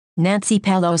Nancy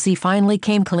Pelosi finally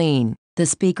came clean. The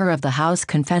Speaker of the House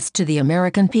confessed to the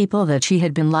American people that she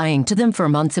had been lying to them for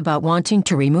months about wanting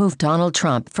to remove Donald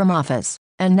Trump from office,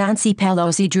 and Nancy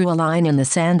Pelosi drew a line in the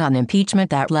sand on impeachment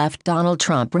that left Donald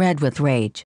Trump red with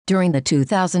rage. During the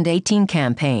 2018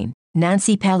 campaign,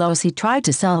 Nancy Pelosi tried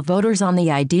to sell voters on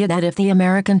the idea that if the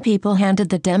American people handed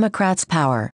the Democrats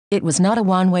power, it was not a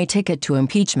one-way ticket to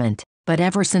impeachment. But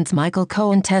ever since Michael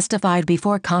Cohen testified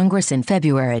before Congress in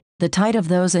February, the tide of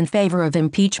those in favor of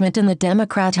impeachment in the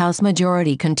Democrat House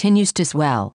majority continues to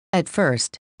swell. At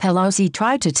first, Pelosi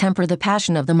tried to temper the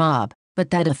passion of the mob,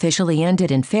 but that officially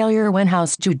ended in failure when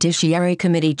House Judiciary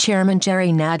Committee Chairman Jerry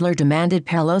Nadler demanded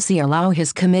Pelosi allow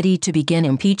his committee to begin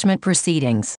impeachment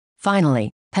proceedings. Finally,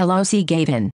 Pelosi gave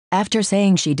in, after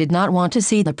saying she did not want to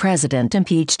see the president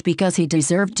impeached because he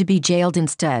deserved to be jailed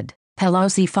instead.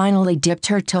 Pelosi finally dipped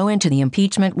her toe into the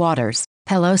impeachment waters.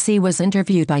 Pelosi was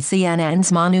interviewed by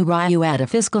CNN's Manu Raju at a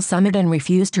fiscal summit and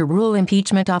refused to rule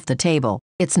impeachment off the table.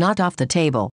 It's not off the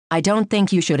table. I don't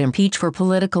think you should impeach for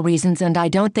political reasons, and I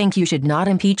don't think you should not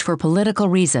impeach for political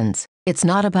reasons. It's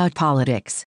not about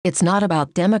politics. It's not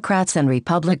about Democrats and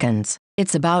Republicans.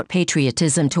 It's about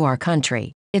patriotism to our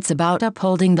country. It's about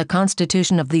upholding the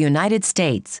Constitution of the United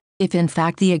States. If in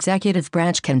fact the executive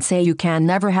branch can say you can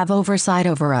never have oversight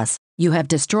over us, you have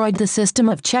destroyed the system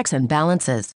of checks and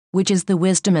balances, which is the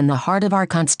wisdom and the heart of our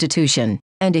Constitution.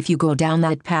 And if you go down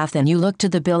that path and you look to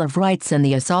the Bill of Rights and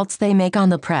the assaults they make on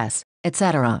the press,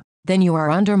 etc., then you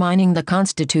are undermining the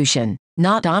Constitution,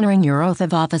 not honoring your oath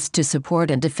of office to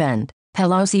support and defend.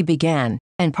 Pelosi began,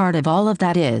 and part of all of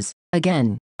that is,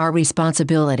 again, our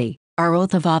responsibility, our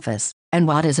oath of office. And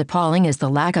what is appalling is the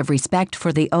lack of respect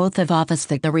for the oath of office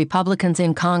that the Republicans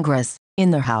in Congress,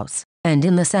 in the House, and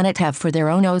in the Senate have for their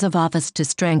own oath of office to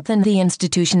strengthen the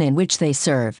institution in which they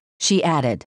serve. She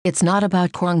added, "It's not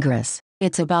about Congress,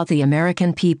 it's about the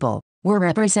American people. We're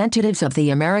representatives of the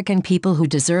American people who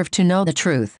deserve to know the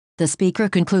truth," the Speaker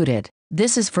concluded.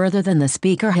 This is further than the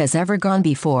Speaker has ever gone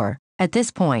before. At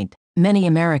this point, many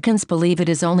Americans believe it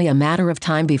is only a matter of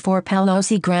time before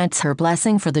Pelosi grants her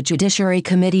blessing for the Judiciary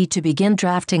Committee to begin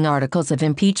drafting articles of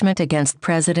impeachment against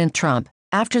President Trump.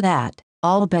 After that,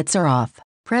 all bets are off.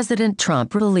 President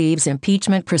Trump believes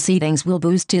impeachment proceedings will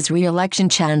boost his re-election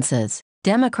chances.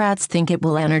 Democrats think it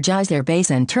will energize their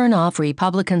base and turn off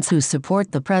Republicans who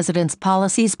support the president's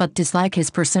policies but dislike his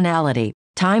personality.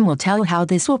 Time will tell how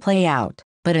this will play out,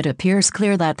 but it appears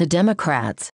clear that the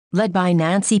Democrats, led by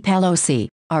Nancy Pelosi,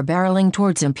 are barreling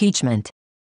towards impeachment.